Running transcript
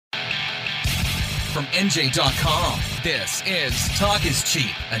From NJ.com, this is Talk is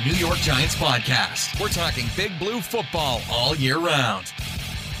Cheap, a New York Giants podcast. We're talking Big Blue football all year round.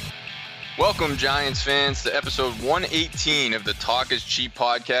 Welcome, Giants fans, to episode 118 of the Talk is Cheap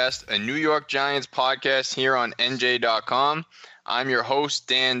podcast, a New York Giants podcast here on NJ.com. I'm your host,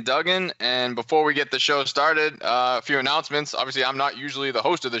 Dan Duggan, and before we get the show started, a few announcements. Obviously, I'm not usually the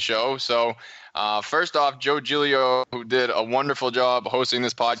host of the show, so first off, Joe Giglio, who did a wonderful job hosting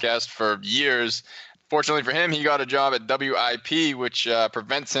this podcast for years. Fortunately for him, he got a job at WIP, which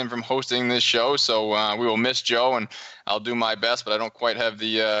prevents him from hosting this show. So we will miss Joe, and I'll do my best, but I don't quite have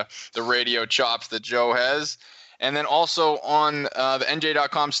the radio chops that Joe has. And then also on the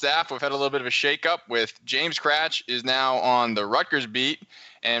NJ.com staff, we've had a little bit of a shakeup with James Cratch is now on the Rutgers beat,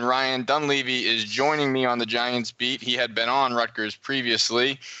 and Ryan Dunleavy is joining me on the Giants beat. He had been on Rutgers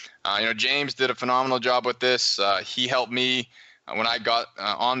previously. James did a phenomenal job with this. He helped me when I got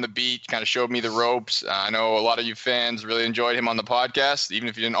on the beat, kind of showed me the ropes. I know a lot of you fans really enjoyed him on the podcast. Even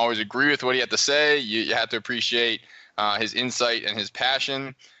if you didn't always agree with what he had to say, you had to appreciate his insight and his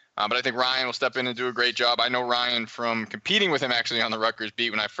passion. But I think Ryan will step in and do a great job. I know Ryan from competing with him actually on the Rutgers beat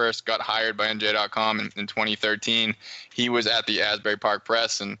when I first got hired by NJ.com in 2013. He was at the Asbury Park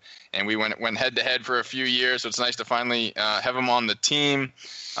Press, and we went head-to-head for a few years, so it's nice to finally have him on the team.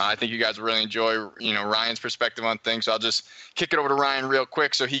 I think you guys will really enjoy Ryan's perspective on things. So I'll just kick it over to Ryan real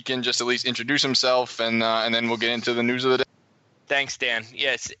quick so he can just at least introduce himself, and then we'll get into the news of the day. Thanks, Dan.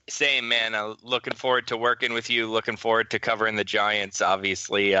 Yes, same, man. Looking forward to working with you. Looking forward to covering the Giants.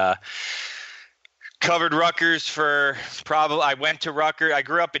 Obviously, covered Rutgers for I went to Rutgers. I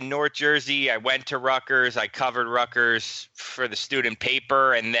grew up in North Jersey. I went to Rutgers. I covered Rutgers for the student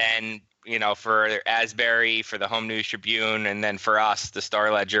paper, and then for Asbury, for the Home News Tribune, and then for us, the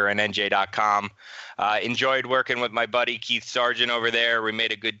Star Ledger and NJ.com. Enjoyed working with my buddy Keith Sargent over there. We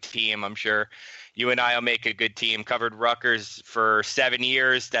made a good team. I'm sure you and I will make a good team. Covered Rutgers for 7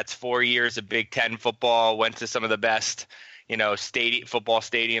 years. That's 4 years of Big Ten football. Went to some of the best, football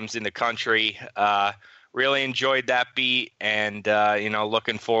stadiums in the country. Really enjoyed that beat, and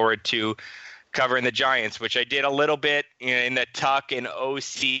looking forward to covering the Giants, which I did a little bit in the Tuck and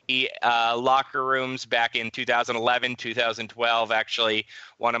OC locker rooms back in 2011, 2012. Actually,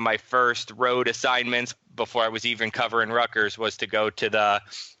 one of my first road assignments before I was even covering Rutgers was to go to the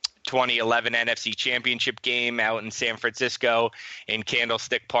 2011 NFC Championship game out in San Francisco in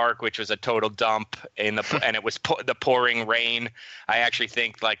Candlestick Park, which was a total dump and it was the pouring rain. I actually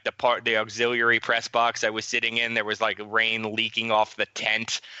think the auxiliary press box I was sitting in, there was rain leaking off the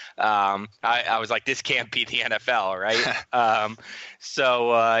tent. I was like, this can't be the NFL, right?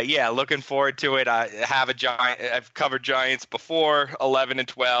 Looking forward to it. I've covered Giants before, 11 and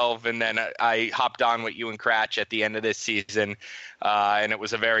 12, and then I hopped on with you and Cratch at the end of this season. And it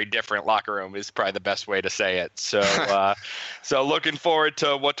was a very different locker room is probably the best way to say it. So looking forward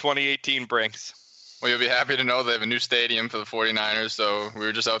to what 2018 brings. Well, you'll be happy to know they have a new stadium for the 49ers. So we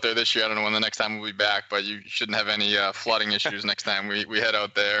were just out there this year. I don't know when the next time we'll be back, but you shouldn't have any flooding issues next time we head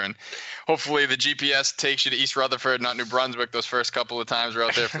out there. And hopefully the GPS takes you to East Rutherford, not New Brunswick, those first couple of times we're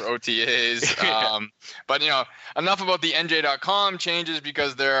out there for OTAs. But enough about the NJ.com changes,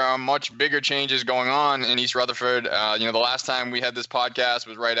 because there are much bigger changes going on in East Rutherford. The last time we had this podcast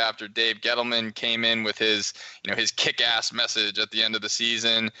was right after Dave Gettleman came in with his kick-ass message at the end of the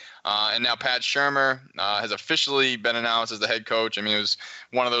season. And now Pat Shurmur has officially been announced as the head coach. I mean, it was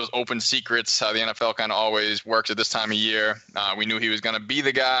one of those open secrets, how the NFL kind of always works at this time of year. We knew he was going to be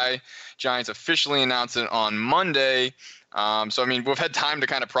the guy. Giants officially announced it on Monday. We've had time to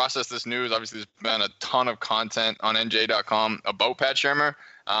kind of process this news. Obviously, there's been a ton of content on NJ.com about Pat Shurmur.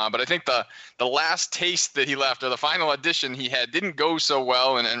 But I think the last taste that he left, or the final audition he had, didn't go so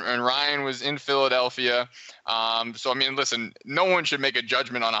well, and Ryan was in Philadelphia. Listen, no one should make a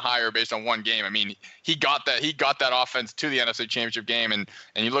judgment on a hire based on one game. I mean, he got that offense to the NFC Championship game, and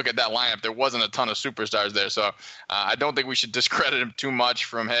you look at that lineup, there wasn't a ton of superstars there. So I don't think we should discredit him too much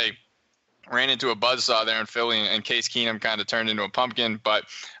from, hey, ran into a buzzsaw there in Philly, and Case Keenum kind of turned into a pumpkin. But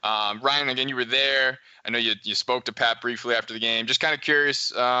Ryan, again, you were there. I know you spoke to Pat briefly after the game. Just kind of curious,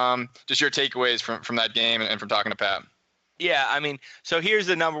 just your takeaways from that game and from talking to Pat. Yeah, I mean, so here's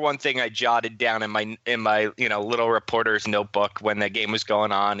the number one thing I jotted down in my little reporter's notebook when the game was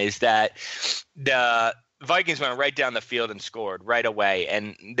going on, is that the Vikings went right down the field and scored right away.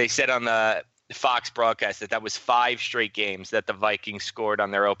 And they said on the Fox broadcast that was 5 straight games that the Vikings scored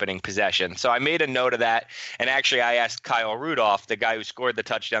on their opening possession. So I made a note of that. And actually, I asked Kyle Rudolph, the guy who scored the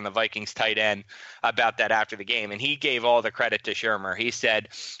touchdown, the Vikings tight end, about that after the game. And he gave all the credit to Shurmur. He said,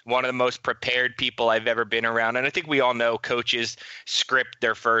 one of the most prepared people I've ever been around. And I think we all know coaches script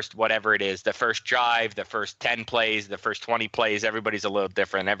their first, whatever it is, the first drive, the first 10 plays, the first 20 plays. Everybody's a little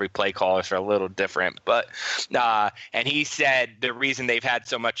different. Every play callers are a little different. But and he said the reason they've had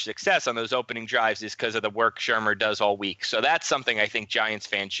so much success on those opening drives is because of the work Shurmur does all week. So that's something I think Giants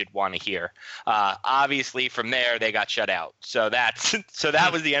fans should want to hear. Obviously, from there they got shut out. So that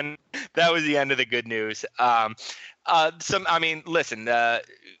was the end. That was the end of the good news. Listen.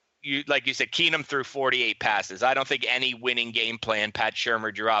 Like you said, Keenum threw 48 passes. I don't think any winning game plan Pat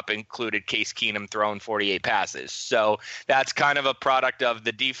Shurmur drew up included Case Keenum throwing 48 passes. So that's kind of a product of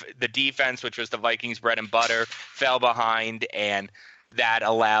the defense, which was the Vikings' bread and butter, fell behind, and that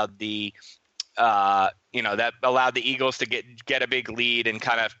allowed the Eagles to get a big lead and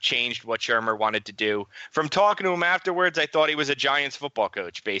kind of changed what Shurmur wanted to do. From talking to him afterwards, I thought he was a Giants football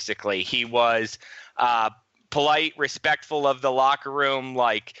coach. Basically, he was polite, respectful of the locker room.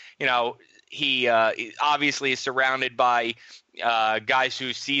 He obviously is surrounded by guys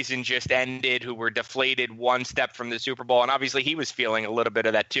whose season just ended, who were deflated one step from the Super Bowl. And obviously he was feeling a little bit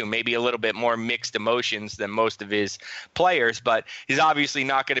of that too, maybe a little bit more mixed emotions than most of his players, but he's obviously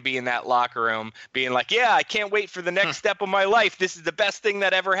not going to be in that locker room being like, yeah, I can't wait for the next step of my life. This is the best thing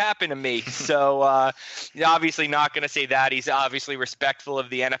that ever happened to me. So he's obviously not going to say that. He's obviously respectful of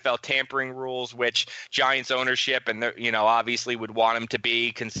the NFL tampering rules, which Giants ownership and obviously would want him to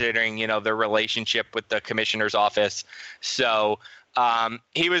be, considering, their relationship with the commissioner's office. So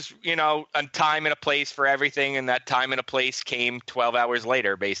he was, a time and a place for everything, and that time and a place came 12 hours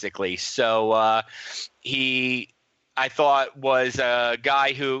later, basically. So I thought was a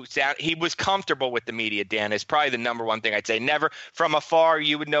guy who he was comfortable with the media, Dan, is probably the number one thing I'd say. Never, from afar,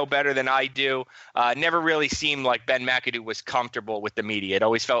 you would know better than I do, never really seemed like Ben McAdoo was comfortable with the media. It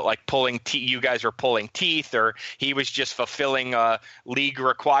always felt like you guys were pulling teeth, or he was just fulfilling a league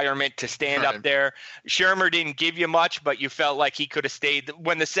requirement to stand up there. Shurmur didn't give you much, but you felt like he could have stayed.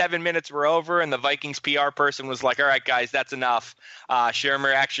 When the 7 minutes were over and the Vikings PR person was like, all right, guys, that's enough,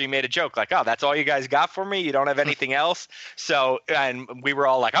 Shurmur actually made a joke like, oh, that's all you guys got for me? You don't have anything else? So, and we were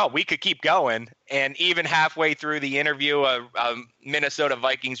all like, oh, we could keep going. And even halfway through the interview, a Minnesota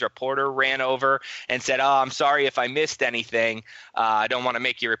Vikings reporter ran over and said, oh, I'm sorry if I missed anything. I don't want to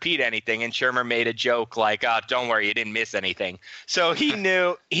make you repeat anything. And Shurmur made a joke like, oh, don't worry, you didn't miss anything. So he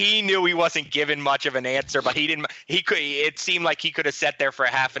knew he wasn't given much of an answer, but it seemed like he could have sat there for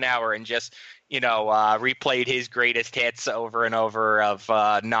a half an hour and just replayed his greatest hits over and over of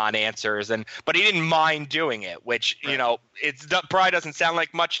non-answers, but he didn't mind doing it, which it probably doesn't sound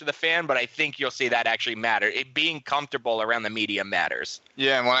like much to the fan, but I think you'll see that actually matter. Being comfortable around the media matters.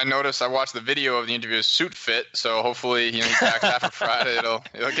 Yeah, and when I watched the video of the interview, his suit fit, so hopefully he backs after Friday,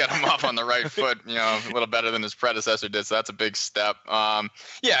 it'll get him off on the right foot, a little better than his predecessor did. So that's a big step.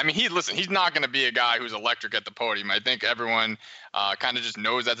 He's not going to be a guy who's electric at the podium. I think everyone kind of just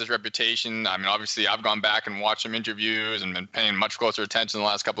knows that's his reputation. I mean, obviously, I've gone back and watched some interviews and been paying much closer attention the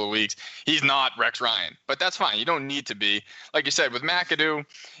last couple of weeks. He's not Rex Ryan, but that's fine. You don't need to be. Like you said, with McAdoo,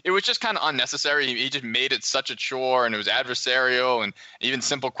 it was just kind of unnecessary. He just made it such a chore, and it was adversarial, and even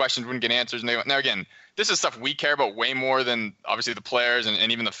simple questions wouldn't get answers. Now, again, this is stuff we care about way more than obviously the players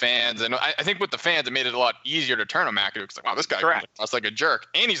and even the fans. And I think with the fans, it made it a lot easier to turn on McAdoo. It's like, wow, this guy that's like a jerk,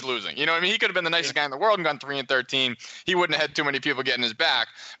 and he's losing. He could have been the nicest guy in the world and gone 3-13. He wouldn't have had too many people getting his back,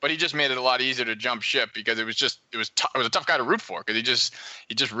 but he just made it a lot easier to jump ship because it was a tough guy to root for, because he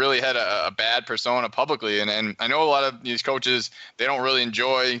just really had a bad persona publicly. And I know a lot of these coaches, they don't really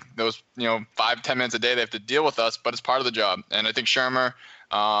enjoy those 5-10 minutes a day they have to deal with us, but it's part of the job. And I think Shurmur,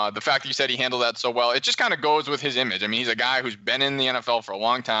 the fact that you said he handled that so well, it just kind of goes with his image. I mean, he's a guy who's been in the NFL for a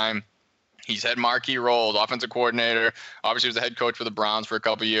long time. He's had marquee roles, offensive coordinator. Obviously, was the head coach for the Browns for a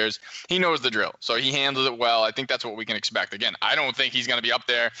couple of years. He knows the drill, so he handles it well. I think that's what we can expect. Again, I don't think he's going to be up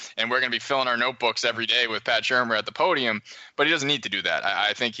there and we're going to be filling our notebooks every day with Pat Shurmur at the podium, but he doesn't need to do that.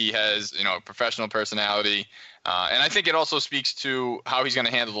 I think he has, a professional personality. And I think it also speaks to how he's going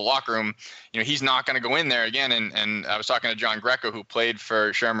to handle the locker room. He's not going to go in there again. And I was talking to John Greco, who played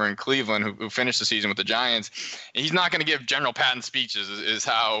for Shurmur in Cleveland, who finished the season with the Giants. He's not going to give General Patton speeches, is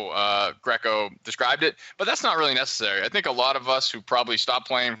how Greco described it. But that's not really necessary. I think a lot of us who probably stopped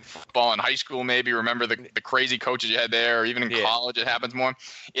playing football in high school maybe remember the crazy coaches you had there, or even in college it happens more.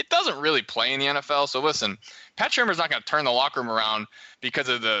 It doesn't really play in the NFL. So listen, Pat Shurmur's not going to turn the locker room around because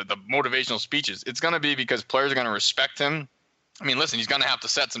of the motivational speeches. It's going to be because players are going to respect him I mean, listen, he's going to have to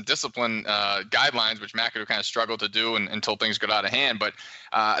set some discipline guidelines, which McAdoo kind of struggled to do until things got out of hand. But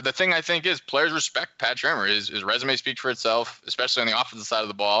the thing I think is players respect Pat Shurmur. His resume speaks for itself, especially on the offensive side of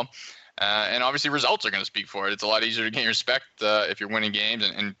the ball. And obviously results are going to speak for it. It's a lot easier to gain respect if you're winning games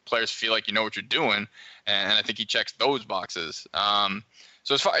and players feel like you know what you're doing. And I think he checks those boxes.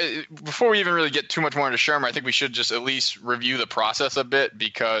 So before we even really get too much more into Shurmur, I think we should just at least review the process a bit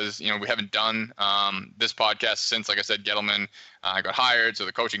because, we haven't done this podcast since, like I said, Gettleman got hired. So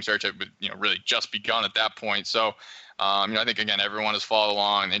the coaching search had really just begun at that point. So, I think, again, everyone has followed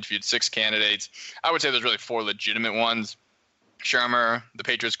along and interviewed 6 candidates. I would say there's really 4 legitimate ones. Shurmur, the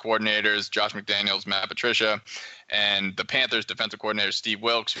Patriots coordinators, Josh McDaniels, Matt Patricia, and the Panthers defensive coordinator, Steve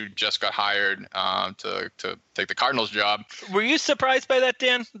Wilks, who just got hired to take the Cardinals job. Were you surprised by that,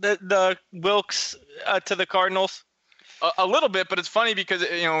 Dan, the Wilks to the Cardinals? A little bit, but it's funny because,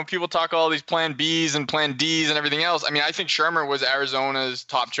 when people talk all these plan Bs and plan Ds and everything else, I mean, I think Shurmur was Arizona's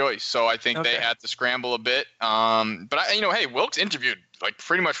top choice. So I think they had to scramble a bit. But, hey, Wilks interviewed like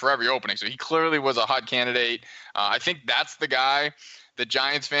pretty much for every opening. So he clearly was a hot candidate. I think that's the guy that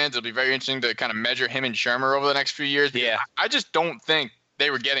Giants fans, it'll be very interesting to kind of measure him and Shurmur over the next few years. Yeah. I just don't think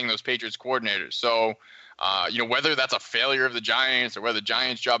they were getting those Patriots coordinators. So, whether that's a failure of the Giants or whether the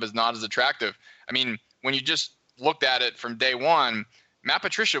Giants job is not as attractive. I mean, when you just looked at it from day one, Matt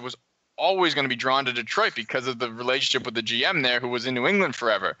Patricia was always going to be drawn to Detroit because of the relationship with the GM there who was in New England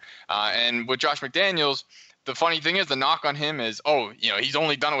forever. And with Josh McDaniels, the funny thing is the knock on him is, he's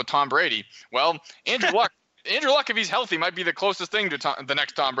only done it with Tom Brady. Well, Andrew Luck, if he's healthy, might be the closest thing to the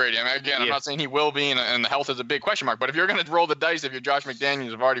next Tom Brady. I mean, again, I'm not saying he will be, and the health is a big question mark. But if you're going to roll the dice, if you're Josh McDaniels,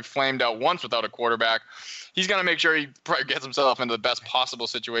 have already flamed out once without a quarterback, he's going to make sure he probably gets himself into the best possible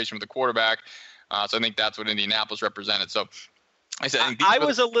situation with the quarterback. So I think that's what Indianapolis represented. So I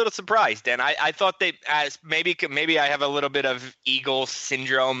was a little surprised, and I thought maybe I have a little bit of Eagle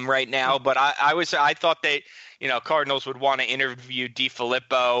syndrome right now, but I thought they Cardinals would want to interview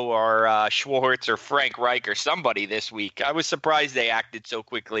DiFilippo or Schwartz or Frank Reich or somebody this week. I was surprised they acted so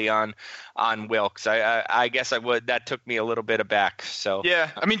quickly on Wilks. I guess I would. That took me a little bit aback. So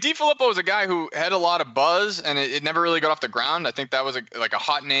yeah, I mean DiFilippo was a guy who had a lot of buzz, and it never really got off the ground. I think that was a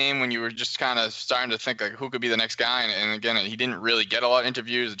hot name when you were just kind of starting to think like who could be the next guy. And again, he didn't really get a lot of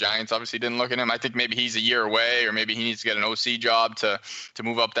interviews. The Giants obviously didn't look at him. I think maybe he's a year away, or maybe he needs to get an OC job to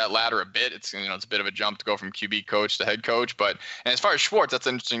move up that ladder a bit. It's it's a bit of a jump to go from QB coach to head coach. And as far as Schwartz, that's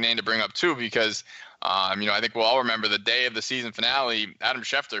an interesting name to bring up too, because I think we'll all remember the day of the season finale, Adam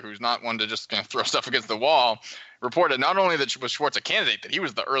Schefter, who's not one to just throw stuff against the wall, reported not only that was Schwartz a candidate, that he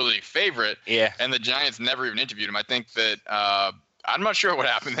was the early favorite, and the Giants never even interviewed him. I think that I'm not sure what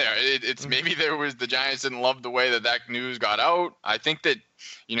happened there. It's maybe the Giants didn't love the way that news got out. I think that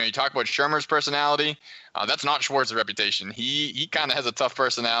you talk about Shurmur's personality. That's not Schwartz's reputation. He kind of has a tough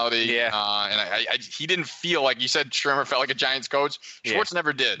personality. Yeah. And he didn't feel like you said Shurmur felt like a Giants coach. Schwartz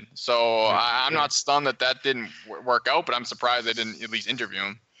never did. So I'm not stunned that didn't work out, but I'm surprised they didn't at least interview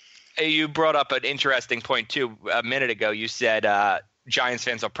him. You brought up an interesting point too a minute ago. You said Giants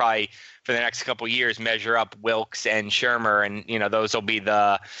fans will probably for the next couple of years measure up Wilks and Shurmur, and those will be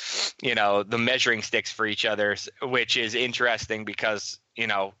the measuring sticks for each other, which is interesting because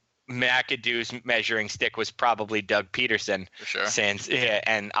McAdoo's measuring stick was probably Doug Peterson. For sure.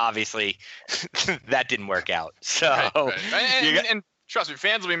 And obviously that didn't work out. So right. And trust me,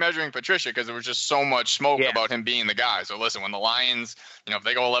 fans will be measuring Patricia because there was just so much smoke about him being the guy. So listen, when the Lions, if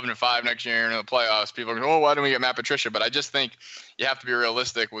they go 11-5 next year in the playoffs, people are going, why don't we get Matt Patricia? But I just think you have to be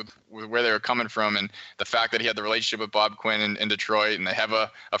realistic with where they were coming from, and the fact that he had the relationship with Bob Quinn in Detroit, and they have a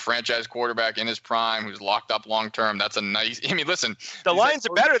franchise quarterback in his prime who's locked up long term. That's a nice. I mean, listen, the Lions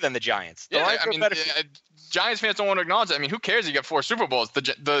are better than the Giants. Giants fans don't want to acknowledge that. I mean, who cares? You got 4 Super Bowls.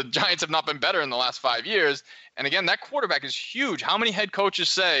 The Giants have not been better in the last 5 years. And again, that quarterback is huge. How many head coaches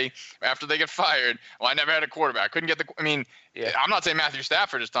say after they get fired, "Well, I never had a quarterback. Couldn't get the." I mean, I'm not saying Matthew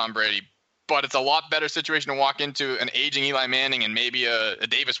Stafford is Tom Brady, but it's a lot better situation to walk into an aging Eli Manning and maybe a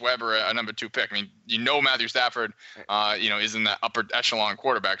Davis Webb or a number 2 pick. I mean, Matthew Stafford, is in that upper echelon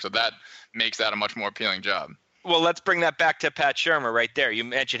quarterback, so that makes that a much more appealing job. Well, let's bring that back to Pat Shurmur right there. You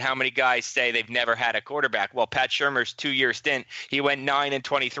mentioned how many guys say they've never had a quarterback. Well, Pat Shurmur's 2-year stint, he went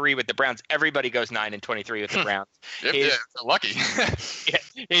 9-23 with the Browns. Everybody goes 9-23 with the Browns. Lucky.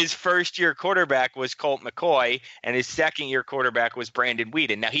 his first-year quarterback was Colt McCoy, and his second-year quarterback was Brandon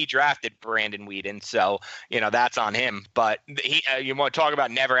Weeden. Now, he drafted Brandon Weeden, so, that's on him. But you want to talk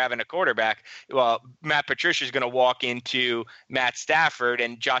about never having a quarterback. Well, Matt Patricia is going to walk into Matt Stafford,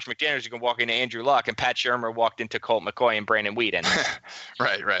 and Josh McDaniels is going to walk into Andrew Luck, and Pat Shurmur walked into Colt McCoy and Brandon Weeden.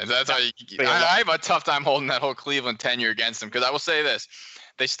 Right. That's how I have a tough time holding that whole Cleveland tenure against him, because I will say this.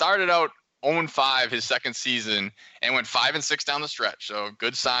 They started out 0-5 his second season and went 5-6 down the stretch. So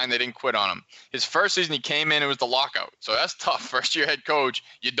good sign they didn't quit on him. His first season he came in, it was the lockout. So that's tough. First year head coach,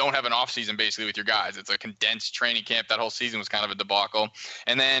 you don't have an off season basically with your guys. It's a condensed training camp. That whole season was kind of a debacle.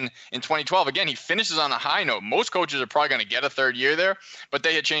 And then in 2012, again, he finishes on a high note. Most coaches are probably going to get a third year there, but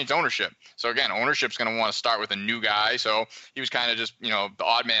they had changed ownership. So again, ownership's going to want to start with a new guy. So he was kind of just, the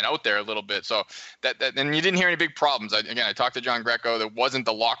odd man out there a little bit. So that and you didn't hear any big problems. I talked to John Greco. There wasn't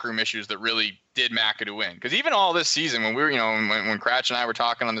the locker room issues that really did McAdoo win. Because even all this season, when we were, when Cratch and I were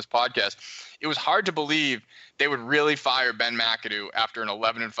talking on this podcast, it was hard to believe they would really fire Ben McAdoo after an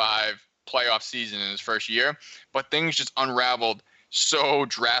 11-5 playoff season in his first year. But things just unraveled so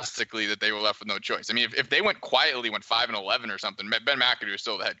drastically that they were left with no choice. I mean, if they went 5-11 or something, Ben McAdoo is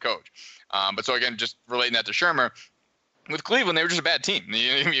still the head coach. But so again, just relating that to Shurmur, with Cleveland, they were just a bad team.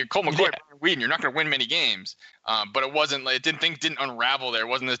 Colt McCoy, Weeden, you're not going to win many games. But it wasn't like things didn't unravel there. It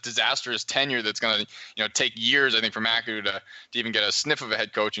wasn't this disastrous tenure that's going to take years, I think, for McAdoo to even get a sniff of a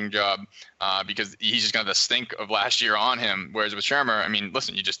head coaching job because he's just got the stink of last year on him. Whereas with Shurmur, I mean,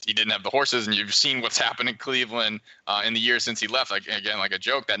 listen, he didn't have the horses, and you've seen what's happened in Cleveland in the years since he left. Like a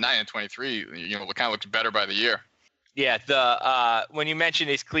joke, that 9-23, kind of looks better by the year. Yeah, when you mentioned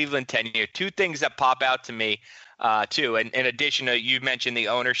his Cleveland tenure, two things that pop out to me. Too. And in addition to, you mentioned the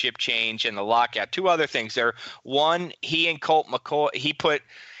ownership change and the lockout. Two other things there. One, he and Colt McCoy,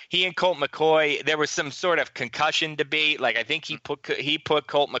 there was some sort of concussion debate. Like, I think he put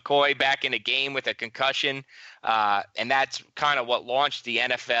Colt McCoy back in a game with a concussion. And that's kind of what launched the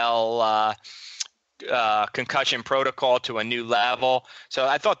NFL concussion protocol to a new level. So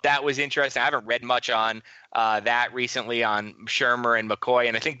I thought that was interesting. I haven't read much on that recently on Shurmur and McCoy,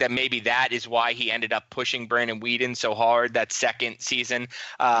 and I think that maybe that is why he ended up pushing Brandon Weeden so hard that second season.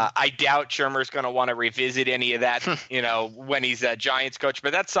 I doubt Shurmur's going to want to revisit any of that, when he's a Giants coach,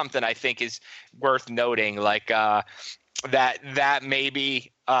 but that's something I think is worth noting, like that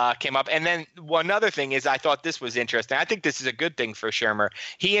maybe came up. And then one other thing is, I thought this was interesting. I think this is a good thing for Shurmur.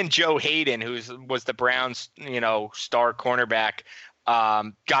 He and Joe Hayden, who was the Browns, star cornerback,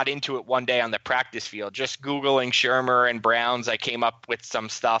 got into it one day on the practice field. Just Googling Shurmur and Browns, I came up with some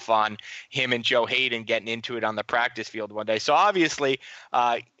stuff on him and Joe Hayden getting into it on the practice field one day. So obviously,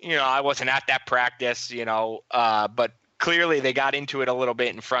 I wasn't at that practice, but clearly they got into it a little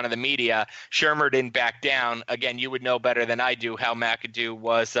bit in front of the media. Shurmur didn't back down. Again, you would know better than I do how McAdoo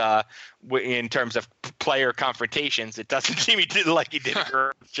was in terms of player confrontations. It doesn't seem he did like he did a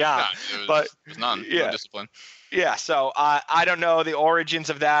great job. It was no discipline. Yeah, so I don't know the origins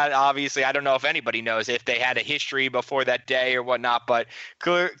of that. Obviously, I don't know if anybody knows if they had a history before that day or whatnot, but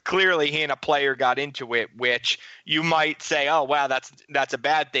clearly he and a player got into it, which you might say, oh, wow, that's a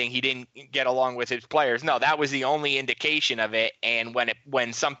bad thing. He didn't get along with his players. No, that was the only indication of it, and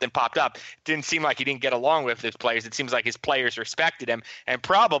when something popped up, it didn't seem like he didn't get along with his players. It seems like his players respected him and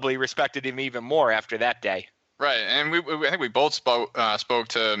probably respected him even more after that day. Right, and I think we both spoke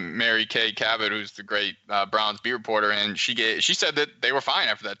to Mary Kay Cabot, who's the great Browns beat reporter, and she said that they were fine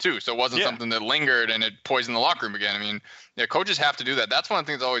after that too. So it wasn't something that lingered and it poisoned the locker room again. I mean, coaches have to do that. That's one of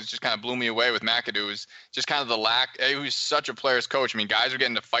the things that always just kind of blew me away with McAdoo is just kind of the lack. He's such a player's coach. I mean, guys are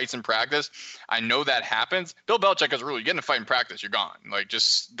getting into fights in practice. I know that happens. Bill Belichick has a rule: you get in a fight in practice, you're gone. Like,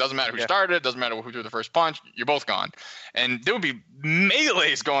 just doesn't matter who started, doesn't matter who threw the first punch, you're both gone. And there would be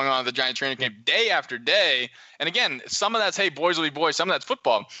melees going on at the Giants training camp day after day. And again, some of that's, hey, boys will be boys, some of that's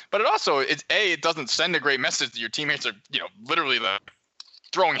football. But it doesn't send a great message that your teammates are, literally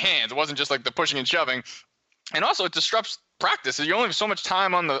throwing hands. It wasn't just like the pushing and shoving. And also it disrupts practice. You only have so much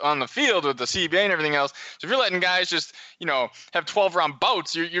time on the field with the CBA and everything else. So if you're letting guys just, have 12-round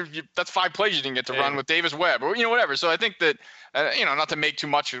bouts, you're that's 5 plays you didn't get to run with Davis Webb or, whatever. So I think that, not to make too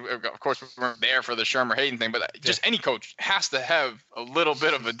much, of course, we weren't there for the Shurmur Hayden thing, but just any coach has to have a little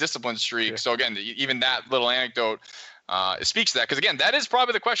bit of a discipline streak. Yeah. So again, even that little anecdote it speaks to that, because again, that is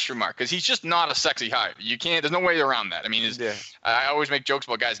probably the question mark, because he's just not a sexy hire. There's no way around that. I mean, I always make jokes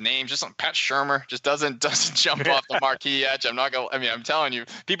about guys' names. Just like Pat Shurmur just doesn't jump off the marquee edge. I'm telling you,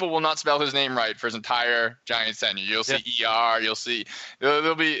 people will not spell his name right for his entire Giants tenure. You'll see ER. You'll see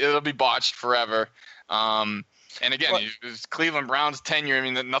it'll be botched forever. And again, his Cleveland Browns tenure, I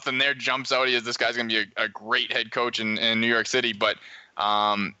mean, nothing there jumps out. This guy's going to be a great head coach in New York City. But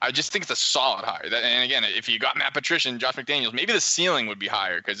I just think it's a solid hire. And again, if you got Matt Patricia and Josh McDaniels, maybe the ceiling would be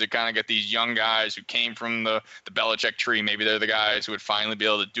higher because they kind of get these young guys who came from the Belichick tree. Maybe they're the guys who would finally be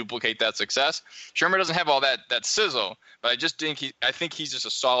able to duplicate that success. Shurmur doesn't have all that sizzle, but I think he's just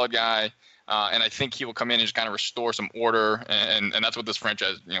a solid guy. And I think he will come in and just kind of restore some order, and that's what this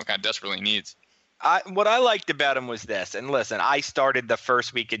franchise, kind of desperately needs. What I liked about him was this, and listen, I started the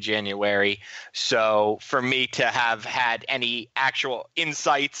first week of January, so for me to have had any actual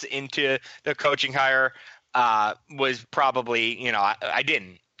insights into the coaching hire was probably, I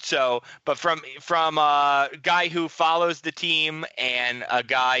didn't. So, but from a guy who follows the team and a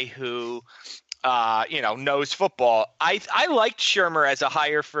guy who knows football. I liked Shurmur as a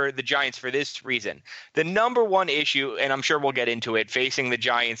hire for the Giants for this reason. The number one issue, and I'm sure we'll get into it, facing the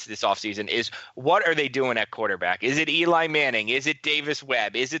Giants this offseason is what are they doing at quarterback? Is it Eli Manning? Is it Davis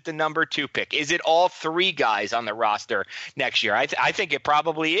Webb? Is it the number 2 pick? Is it all 3 guys on the roster next year? I think it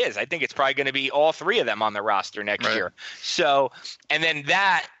probably is. I think it's probably going to be all 3 of them on the roster next year. So, and then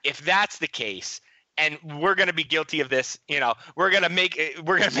if that's the case, and we're going to be guilty of this, we're going to make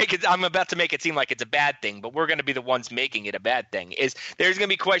it, I'm about to make it seem like it's a bad thing, but we're going to be the ones making it a bad thing. There's going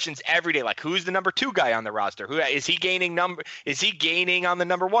to be questions every day, like who's the number 2 guy on the roster? Is he gaining on the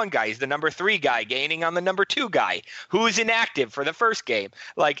number 1 guy? Is the number 3 guy gaining on the number 2 guy? Who's inactive for the first game?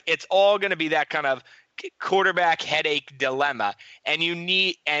 Like, it's all going to be that kind of quarterback headache dilemma, and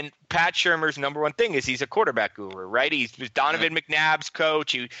Pat Shurmur's number one thing is he's a quarterback guru, right? He's Donovan McNabb's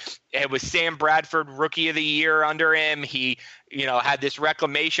coach. It was Sam Bradford Rookie of the Year under him. He had this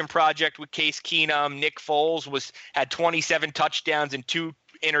reclamation project with Case Keenum. Nick Foles had 27 touchdowns and 2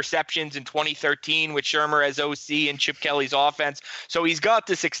 interceptions in 2013 with Shurmur as OC and Chip Kelly's offense. So he's got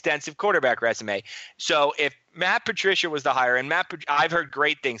this extensive quarterback resume. So if Matt Patricia was the hire, and I've heard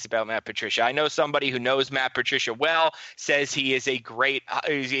great things about Matt Patricia. I know somebody who knows Matt Patricia well, says he is he's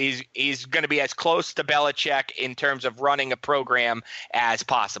going to be as close to Belichick in terms of running a program as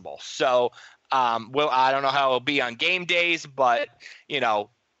possible. So, I don't know how it'll be on game days, but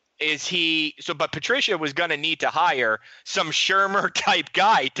but Patricia was going to need to hire some Shurmur type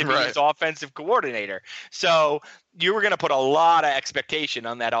guy to be his offensive coordinator. So you were going to put a lot of expectation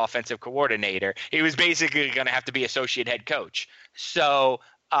on that offensive coordinator. He was basically going to have to be associate head coach. So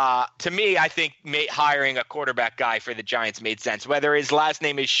to me, I think hiring a quarterback guy for the Giants made sense, whether his last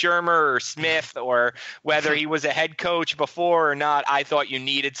name is Shurmur or Smith or whether he was a head coach before or not. I thought you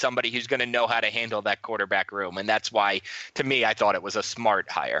needed somebody who's going to know how to handle that quarterback room. And that's why, to me, I thought it was a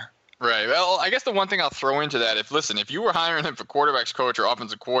smart hire. Right. Well, I guess the one thing I'll throw into that, if you were hiring him for quarterbacks coach or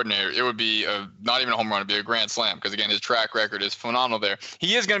offensive coordinator, it would be not even a home run, it'd be a grand slam because, again, his track record is phenomenal there.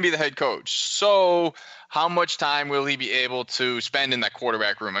 He is going to be the head coach. So how much time will he be able to spend in that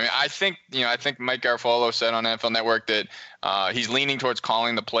quarterback room? I mean, I think Mike Garafolo said on NFL Network that he's leaning towards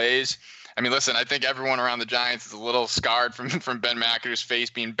calling the plays. I mean, listen, I think everyone around the Giants is a little scarred from Ben McAdoo's face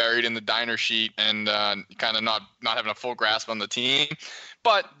being buried in the diner sheet and kind of not having a full grasp on the team.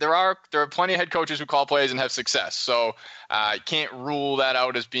 But there are plenty of head coaches who call plays and have success. So I can't rule that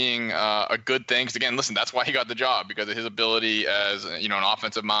out as being a good thing. Because, again, listen, that's why he got the job, because of his ability as an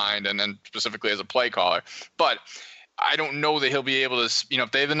offensive mind and then specifically as a play caller. But I don't know that he'll be able to,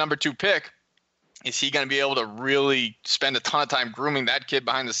 if they have the number 2 pick, is he going to be able to really spend a ton of time grooming that kid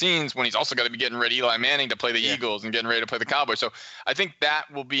behind the scenes when he's also got to be getting ready Eli Manning to play the Eagles and getting ready to play the Cowboys? So I think that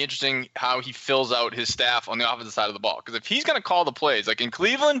will be interesting how he fills out his staff on the offensive side of the ball. Because if he's going to call the plays, like in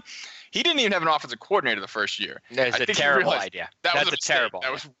Cleveland, he didn't even have an offensive coordinator the first year. That's a terrible idea. That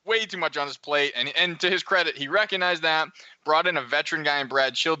was way too much on his plate. And to his credit, he recognized that, brought in a veteran guy in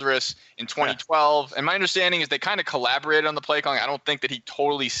Brad Childress in 2012. Yeah. And my understanding is they kind of collaborated on the play calling. I don't think that he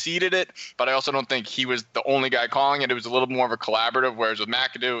totally seeded it, but I also don't think he was the only guy calling it. It was a little more of a collaborative, whereas with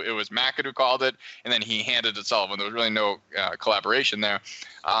McAdoo, it was McAdoo called it, and then he handed it to Sullivan. There was really no collaboration there.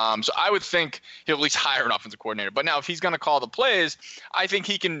 So I would think he'll at least hire an offensive coordinator. But now if he's going to call the plays, I think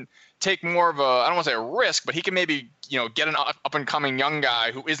he can take more of I don't want to say a risk, but he can maybe, get an up-and-coming young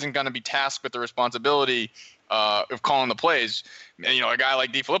guy who isn't going to be tasked with the responsibility of calling the plays. And, a guy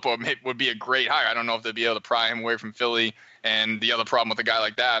like DeFilippo would be a great hire. I don't know if they'll be able to pry him away from Philly. And the other problem with a guy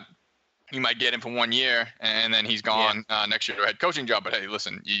like that, you might get him for 1 year and then he's gone next year to a head coaching job. But hey,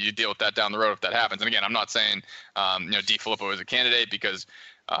 listen, you deal with that down the road if that happens. And again, I'm not saying, DeFilippo is a candidate because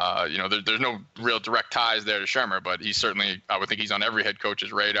there's no real direct ties there to Shurmur, but he's certainly, I would think he's on every head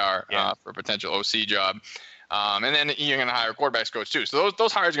coach's radar for a potential OC job. And then you're going to hire a quarterbacks coach too. So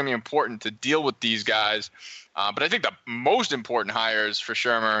those hires are going to be important to deal with these guys. But I think the most important hires for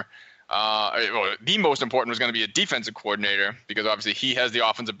Shurmur, the most important was going to be a defensive coordinator because obviously he has the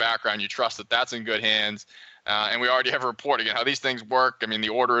offensive background. You trust that that's in good hands. And we already have a report again how these things work. I mean, the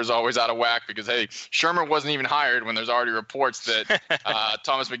order is always out of whack because, hey, Shurmur wasn't even hired when there's already reports that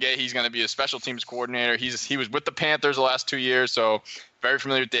Thomas McGahee, he's going to be a special teams coordinator. He was with the Panthers the last 2 years, so very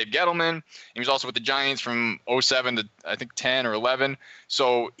familiar with Dave Gettleman. He was also with the Giants from 07 to, I think, 10 or 11.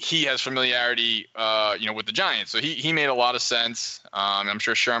 So he has familiarity, with the Giants. So he made a lot of sense. I'm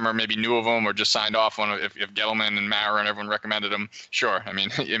sure Shurmur maybe knew of him or just signed off on it if Gettleman and Mara and everyone recommended him. Sure. I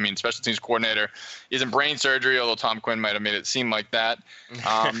mean, special teams coordinator isn't brain surgery, although Tom Quinn might have made it seem like that.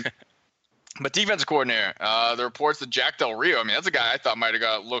 But defensive coordinator, the reports that Jack Del Rio, I mean, that's a guy I thought might have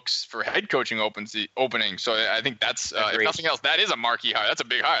got looks for head coaching opening. So I think that's, if nothing else, that is a marquee hire. That's a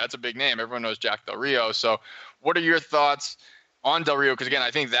big hire. That's a big name. Everyone knows Jack Del Rio. So what are your thoughts on Del Rio? Because, again, I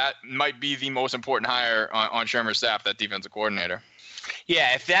think that might be the most important hire on Shurmur's staff, that defensive coordinator.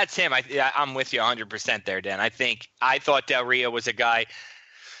 Yeah, if that's him, I'm with you 100% there, Dan. I thought Del Rio was a guy –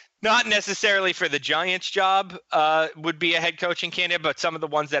 not necessarily for the Giants job would be a head coaching candidate, but some of the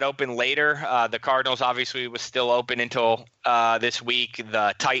ones that open later. The Cardinals obviously was still open until this week.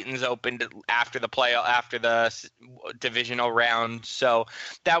 The Titans opened after the divisional round. So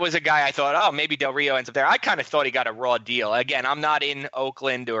that was a guy I thought, oh, maybe Del Rio ends up there. I kind of thought he got a raw deal. Again, I'm not in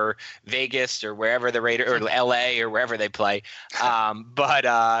Oakland or Vegas or wherever the Raiders or LA or wherever they play.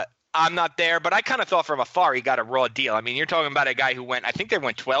 But I'm not there, but I kind of thought from afar he got a raw deal. I mean, you're talking about a guy who I think they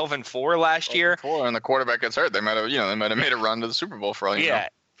went 12-4 last year. And the quarterback gets hurt. They might have made a run to the Super Bowl for all you know.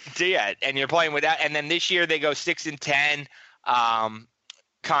 Yeah, and you're playing with that. And then this year they go 6-10. I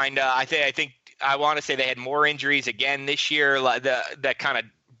think I want to say they had more injuries again this year. That kind of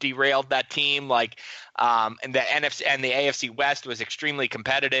derailed that team. And the NFC and the AFC West was extremely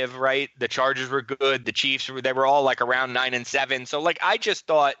competitive, right? The Chargers were good. The Chiefs they were all around 9-7. So I just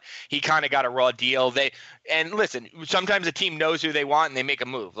thought he kind of got a raw deal. And listen, sometimes a team knows who they want and they make a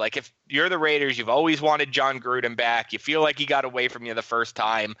move. If you're the Raiders, you've always wanted John Gruden back. You feel like he got away from you the first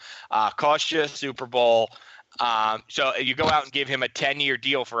time, cost you a Super Bowl. So you go out and give him a 10-year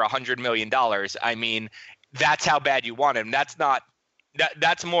deal for $100 million. I mean, that's how bad you want him.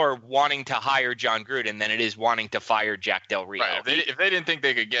 That's more wanting to hire John Gruden than it is wanting to fire Jack Del Rio. Right. If they didn't think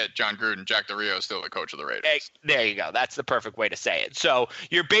they could get John Gruden, Jack Del Rio is still the coach of the Raiders. There you go. That's the perfect way to say it. So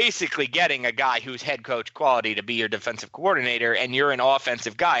you're basically getting a guy who's head coach quality to be your defensive coordinator, and you're an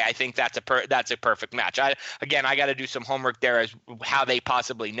offensive guy. I think that's a perfect match. I got to do some homework there as how they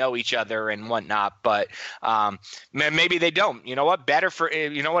possibly know each other and whatnot. But maybe they don't. You know what? If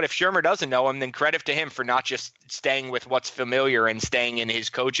Shurmur doesn't know him, then credit to him for not just staying with what's familiar and staying in his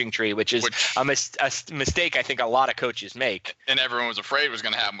coaching tree, which is a mistake I think a lot of coaches make. And everyone was afraid was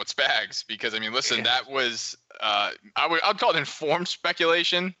going to happen with Spags because, that was I'd call it informed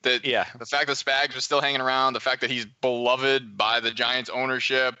speculation that the fact that Spags was still hanging around, the fact that he's beloved by the Giants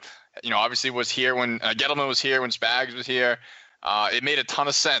ownership, obviously was here when Gettleman was here, when Spags was here. It made a ton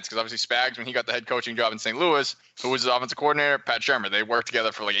of sense because obviously Spags, when he got the head coaching job in St. Louis, who was his offensive coordinator? Pat Shurmur. They worked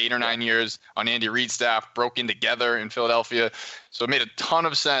together for 8 or 9 years on Andy Reid's staff, broke in together in Philadelphia. So it made a ton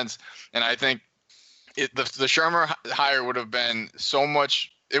of sense. And I think the Shurmur hire would have been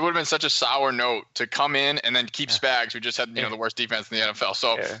it would have been such a sour note to come in and then keep Spags, who just had the worst defense in the NFL.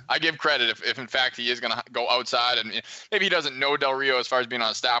 So I give credit if in fact he is going to go outside, and maybe he doesn't know Del Rio as far as being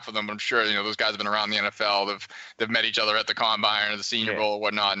on staff with him, but I'm sure those guys have been around the NFL. They've met each other at the Combine or the Senior Bowl or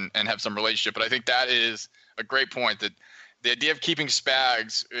whatnot, and have some relationship. But I think that is a great point, that the idea of keeping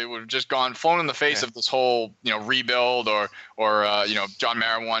Spags, it would have just flown in the face of this whole rebuild or John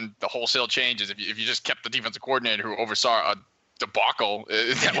Mara won the wholesale changes. If you just kept the defensive coordinator who oversaw a debacle,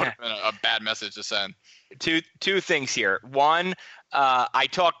 that would have been a bad message to send. Two things here. One, I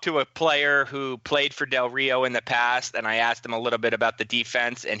talked to a player who played for Del Rio in the past, and I asked him a little bit about the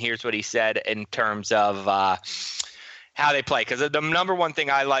defense, and here's what he said in terms of how they play. Because the number one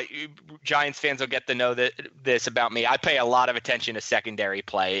thing I like, Giants fans will get to know this about me. I pay a lot of attention to secondary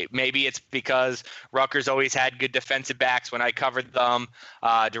play. Maybe it's because Rutgers always had good defensive backs when I covered them,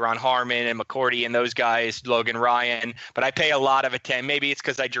 Duron Harmon and McCourty and those guys, Logan Ryan. But I pay a lot of attention. Maybe it's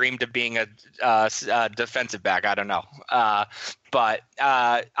because I dreamed of being a defensive back. I don't know. But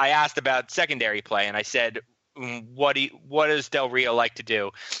I asked about secondary play, and I said, what does Del Rio like to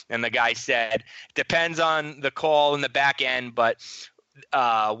do? And the guy said, depends on the call in the back end, but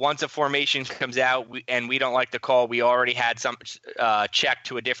once a formation comes out and we don't like the call, we already had some check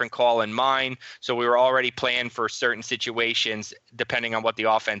to a different call in mind. So we were already planning for certain situations depending on what the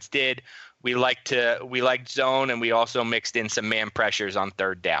offense did. We liked zone, and we also mixed in some man pressures on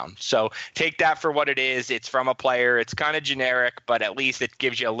third down. So take that for what it is. It's from a player. It's kind of generic, but at least it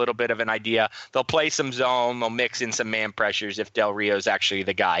gives you a little bit of an idea. They'll play some zone. They'll mix in some man pressures if Del Rio's actually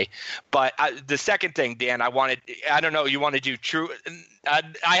the guy. But the second thing, Dan, I don't know, you want to do true.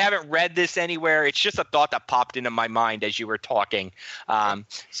 I haven't read this anywhere. It's just a thought that popped into my mind as you were talking.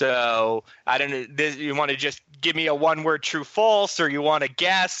 So I don't know. You want to just give me a one-word true false, or you want to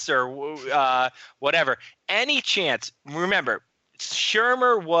guess, or whatever. Any chance? Remember,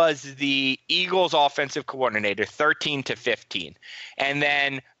 Shurmur was the Eagles' offensive coordinator, 13-15, and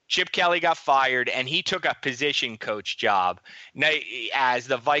then Chip Kelly got fired, and he took a position coach job as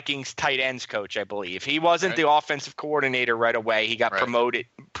the Vikings tight ends coach, I believe. He wasn't the offensive coordinator right away. He got promoted.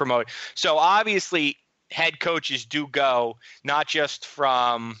 So obviously, head coaches do go not just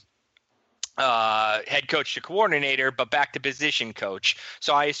from head coach to coordinator, but back to position coach.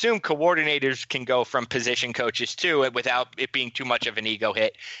 So I assume coordinators can go from position coaches too, without it being too much of an ego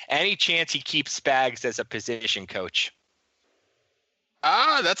hit. Any chance he keeps Spags as a position coach?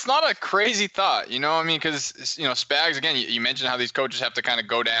 That's not a crazy thought, because, Spags, again, you mentioned how these coaches have to kind of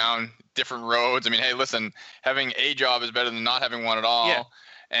go down different roads. I mean, hey, listen, having a job is better than not having one at all. Yeah.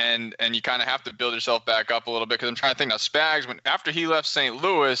 And you kind of have to build yourself back up a little bit, because I'm trying to think now. Spags, after he left St.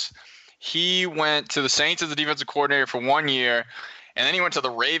 Louis, he went to the Saints as the defensive coordinator for 1 year. And then he went to the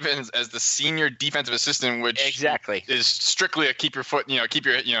Ravens as the senior defensive assistant, which is strictly a keep yourself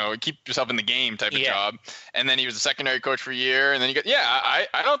in the game type of job. And then he was a secondary coach for a year. And then I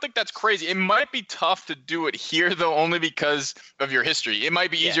don't think that's crazy. It might be tough to do it here, though, only because of your history. It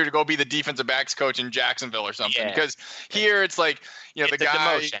might be easier to go be the defensive backs coach in Jacksonville or something, because here it's like, it's the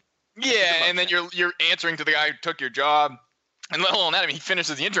guy. Demotion. Yeah. And then you're answering to the guy who took your job. And let alone that, he finished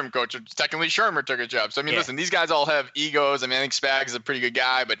as the interim coach. Technically, Shurmur took a job. So, listen, these guys all have egos. I think Spags is a pretty good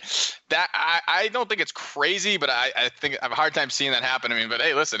guy. But that I don't think it's crazy, but I think I have a hard time seeing that happen. But,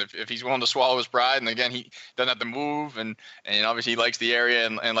 hey, listen, if he's willing to swallow his pride, and, again, he doesn't have to move, and obviously he likes the area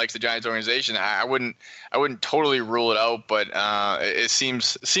and likes the Giants organization, I wouldn't totally rule it out. But it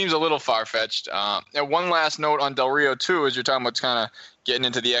seems a little far-fetched. And one last note on Del Rio, too, as you're talking about kind of getting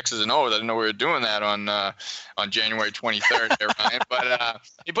into the X's and O's. I didn't know we were doing that on January 23rd there, Ryan. But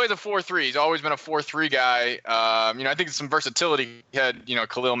he plays a 4-3. He's always been a 4-3 guy. I think there's some versatility. He had,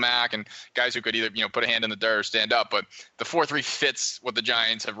 Khalil Mack and guys who could either, put a hand in the dirt or stand up. But the 4-3 fits what the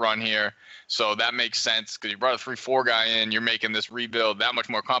Giants have run here. So that makes sense, because you brought a 3-4 guy in. You're making this rebuild that much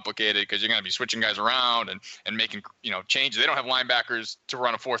more complicated, because you're going to be switching guys around and making, changes. They don't have linebackers to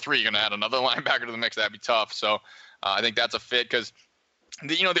run a 4-3. You're going to add another linebacker to the mix. That'd be tough. So I think that's a fit, because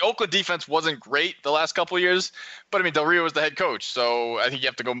the Oakland defense wasn't great the last couple of years, but Del Rio was the head coach. So I think you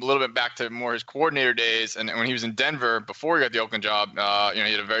have to go a little bit back to more his coordinator days. And when he was in Denver before he got the Oakland job, he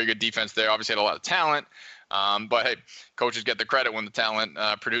had a very good defense there. Obviously had a lot of talent. But hey, coaches get the credit when the talent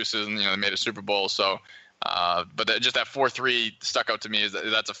produces, and they made a Super Bowl. So, but just that 4-3 stuck out to me as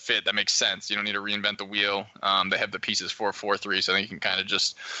that's a fit that makes sense. You don't need to reinvent the wheel. They have the pieces for 4-3, so I think you can kind of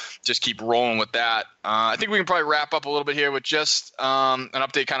just keep rolling with that. I think we can probably wrap up a little bit here with just an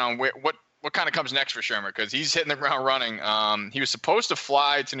update kind of on what kind of comes next for Shurmur, because he's hitting the ground running. He was supposed to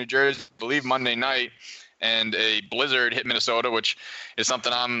fly to New Jersey, I believe, Monday night, and a blizzard hit Minnesota, which is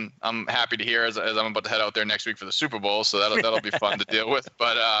something I'm happy to hear as I'm about to head out there next week for the Super Bowl. So that'll be fun to deal with.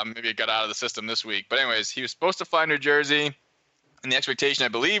 But maybe it got out of the system this week. But anyways, he was supposed to fly to New Jersey, and the expectation, I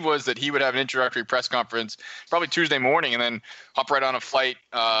believe, was that he would have an introductory press conference probably Tuesday morning, and then hop right on a flight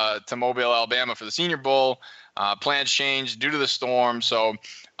to Mobile, Alabama for the Senior Bowl. Plans changed due to the storm. So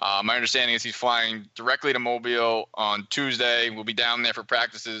my understanding is he's flying directly to Mobile on Tuesday. We'll be down there for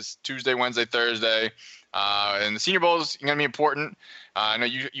practices Tuesday, Wednesday, Thursday. And the Senior Bowl is going to be important. I know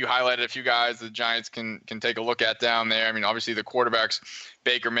you highlighted a few guys the Giants can take a look at down there. Obviously the quarterbacks,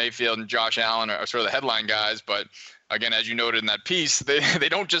 Baker Mayfield and Josh Allen, are sort of the headline guys. But again, as you noted in that piece, they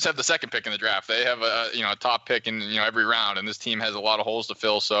don't just have the second pick in the draft. They have a top pick in every round, and this team has a lot of holes to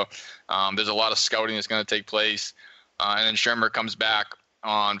fill. So there's a lot of scouting that's going to take place. And then Shurmur comes back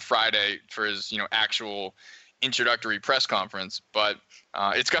on Friday for his actual introductory press conference. But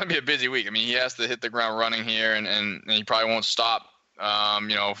it's going to be a busy week. He has to hit the ground running here, and he probably won't stop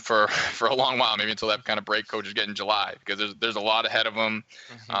for a long while, maybe until that kind of break coaches get in July, because there's a lot ahead of him.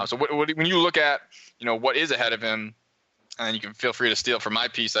 Mm-hmm. So when you look at what is ahead of him, and you can feel free to steal from my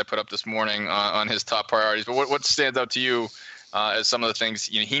piece I put up this morning on his top priorities, but what stands out to you as some of the things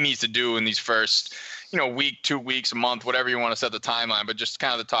he needs to do in these first week, 2 weeks, a month, whatever you want to set the timeline, but just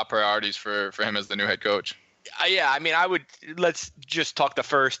kind of the top priorities for him as the new head coach? Yeah, let's just talk the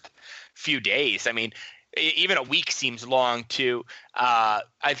first few days. even a week seems long to. I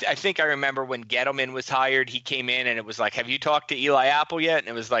think I remember when Gettleman was hired, he came in and it was like, have you talked to Eli Apple yet? And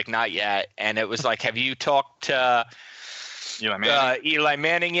it was like, not yet. And it was like, have you talked to Eli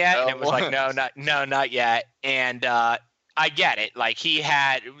Manning yet? And it was like, no, not yet. And I get it. Like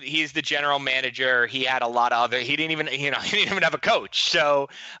he's the general manager. He had a lot of other. He didn't even have a coach. So,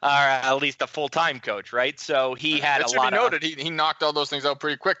 or at least a full-time coach, right? So he had a lot. It should be noted. He knocked all those things out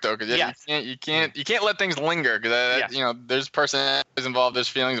pretty quick though, because you can't let things linger, because there's personalities involved, there's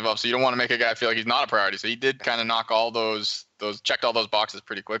feelings involved. So you don't want to make a guy feel like he's not a priority. So he did kind of knock all those checked all those boxes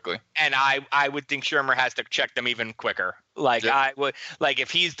pretty quickly. And I would think Shurmur has to check them even quicker. Like I would, like if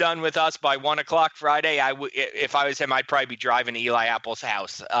he's done with us by 1 o'clock Friday, if I was him, I'd probably be driving to Eli Apple's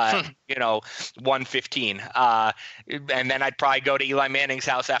house, 1:15. And then I'd probably go to Eli Manning's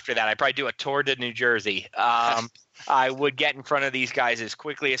house after that. I'd probably do a tour to New Jersey. I would get in front of these guys as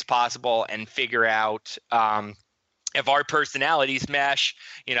quickly as possible and figure out, if our personalities mesh,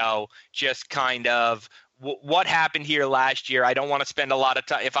 just kind of what happened here last year. I don't want to spend a lot of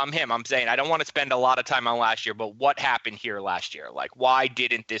time. If I'm him, I'm saying I don't want to spend a lot of time on last year, but what happened here last year? Like, why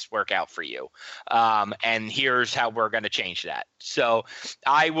didn't this work out for you? And here's how we're going to change that. So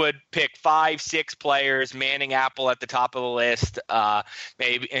I would pick 5-6 players, Manning, Apple at the top of the list.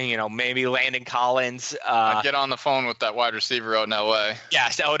 Maybe Landon Collins. I'd get on the phone with that wide receiver out in LA.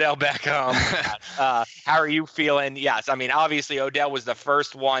 Yes. Odell Beckham. How are you feeling? Yes. I mean, obviously Odell was the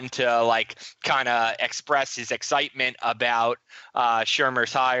first one to kind of express his excitement about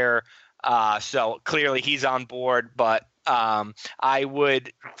Shurmur's hire. So clearly he's on board, but I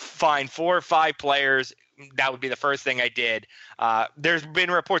would find 4 or 5 players. That would be the first thing I did. There's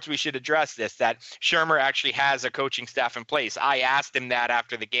been reports, we should address this, that Shurmur actually has a coaching staff in place. I asked him that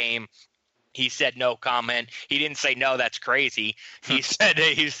after the game. He said no comment. He didn't say no, that's crazy. He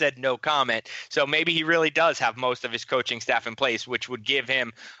said no comment. So maybe he really does have most of his coaching staff in place, which would give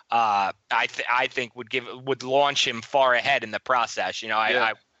him, I think would launch him far ahead in the process.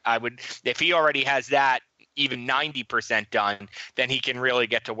 I would, if he already has that even 90% done, then he can really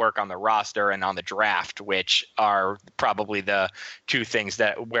get to work on the roster and on the draft, which are probably the 2 things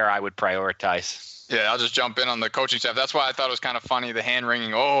where I would prioritize. Yeah, I'll just jump in on the coaching staff. That's why I thought it was kind of funny, the hand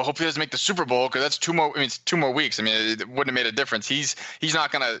wringing. Oh, hope he doesn't make the Super Bowl, because that's 2 more. I mean, it's 2 more weeks. I mean, it wouldn't have made a difference. He's not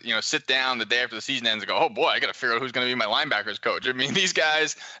gonna sit down the day after the season ends and go, oh boy, I got to figure out who's going to be my linebackers coach. I mean, these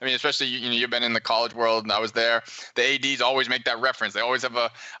guys. I mean, especially you've been in the college world and I was there. The ADs always make that reference. They always have a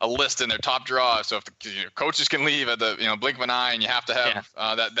list in their top draw. So if the coaches can leave at the blink of an eye, and you have to have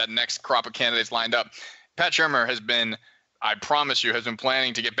that next crop of candidates lined up. Pat Shurmur has been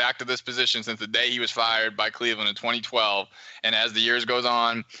planning to get back to this position since the day he was fired by Cleveland in 2012. And as the years goes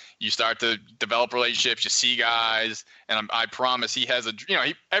on, you start to develop relationships, you see guys, and I promise he has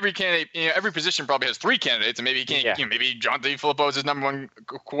every candidate, every position probably has 3 candidates, and maybe he can't, maybe John DeFilippo is his number 1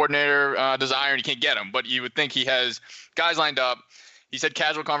 coordinator desire, and he can't get him. But you would think he has guys lined up. He's had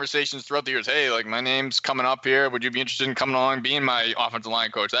casual conversations throughout the years. Hey, my name's coming up here. Would you be interested in coming along, being my offensive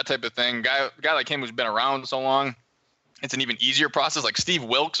line coach? That type of thing. Guy like him who's been around so long, it's an even easier process. Like Steve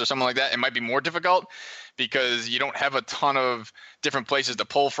Wilkes or someone like that, it might be more difficult because you don't have a ton of different places to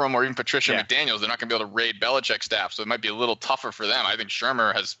pull from, or even Patricia McDaniels. They're not going to be able to raid Belichick's staff, so it might be a little tougher for them. I think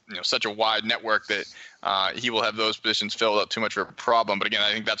Shurmur has such a wide network that he will have those positions filled without too much of a problem. But again,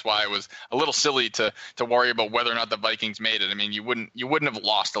 I think that's why it was a little silly to worry about whether or not the Vikings made it. I mean, you wouldn't have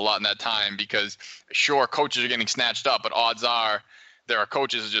lost a lot in that time, because sure, coaches are getting snatched up, but odds are there are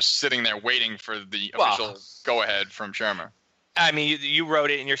coaches just sitting there waiting for the official go-ahead from Shurmur. I mean, you wrote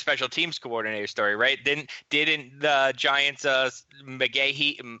it in your special teams coordinator story, right? Didn't the Giants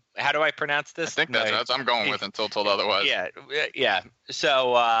McGahee? How do I pronounce this? I think that's what I'm going with until told otherwise. Yeah.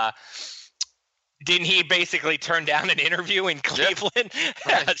 So didn't he basically turn down an interview in Cleveland?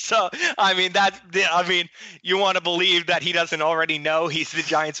 Yeah. Right. So I mean you want to believe that he doesn't already know he's the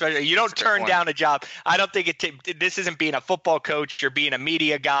Giants special. You don't turn down a job. I don't think this isn't being a football coach or being a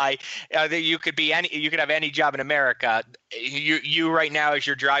media guy. You could have any job in America. You right now, as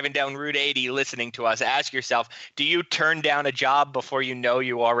you're driving down Route 80 listening to us, ask yourself, do you turn down a job before you know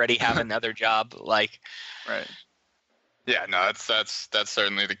you already have another job? Right. Yeah, no, that's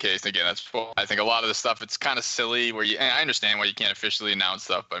certainly the case. Again, that's I think a lot of the stuff, it's kind of silly. And I understand why you can't officially announce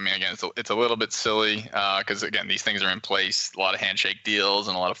stuff, but I mean, again, it's a little bit silly because again, these things are in place. A lot of handshake deals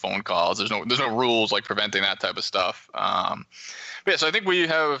and a lot of phone calls. There's no rules like preventing that type of stuff. But yeah, so I think we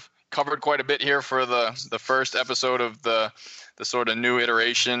have covered quite a bit here for the first episode of the sort of new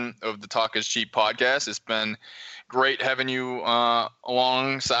iteration of the Talk is Cheap podcast. It's been great having you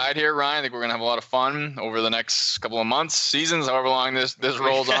alongside here, Ryan. I think we're going to have a lot of fun over the next couple of months, seasons, however long this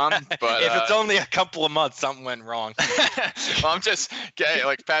rolls on. But if it's only a couple of months, something went wrong. Well, I'm just,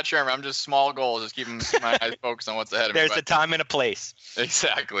 like Pat Shurmur, I'm just small goals, just keeping my eyes focused on what's ahead of me. There's a time and a place.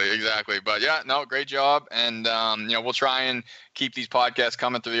 Exactly. But yeah, no, great job. And, we'll try and keep these podcasts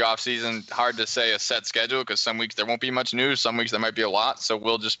coming through the off season. Hard to say a set schedule because some weeks there won't be much news. Some weeks there might be a lot. So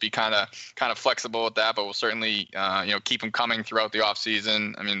we'll just be kind of flexible with that, but we'll certainly, keep them coming throughout the off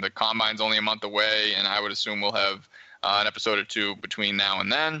season. I mean, the combine's only a month away, and I would assume we'll have an episode or two between now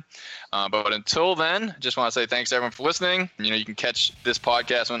and then. But until then, just want to say thanks to everyone for listening. You can catch this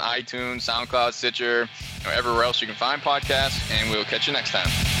podcast on iTunes, SoundCloud, Stitcher, everywhere else you can find podcasts, and we'll catch you next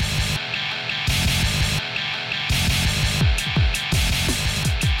time.